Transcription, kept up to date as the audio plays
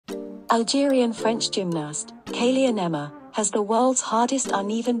Algerian-French gymnast, Kaylia Nemour, has the world's hardest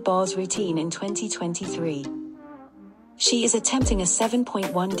uneven bars routine in 2023. She is attempting a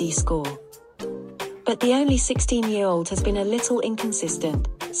 7.1D score. But the only 16-year-old has been a little inconsistent,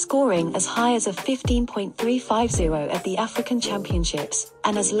 scoring as high as a 15.350 at the African Championships,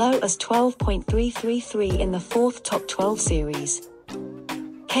 and as low as 12.333 in the fourth top 12 series.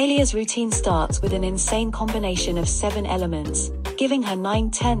 Kaylia's routine starts with an insane combination of 7 elements, giving her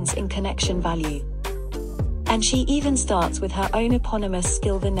 9/10s in connection value. And she even starts with her own eponymous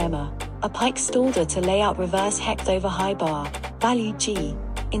skill, the Nemour, a pike stalder to lay out reverse hecht over high bar, value G,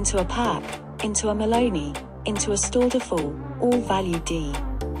 into a pack, into a Maloney, into a stalder full, all value D.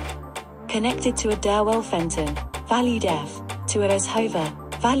 Connected to a Derwell Fenton, valued F, to a Reshover,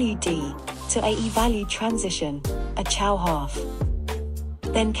 value D, to a E value transition, a Chow half.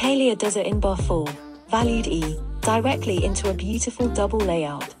 Then Kaylia does a in-bar full, valued E, directly into a beautiful double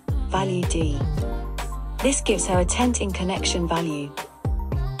layout, value D. This gives her a 10th in connection value.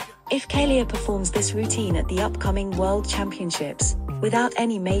 If Kaylia performs this routine at the upcoming World Championships, without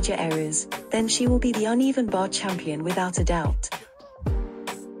any major errors, then she will be the uneven bar champion without a doubt.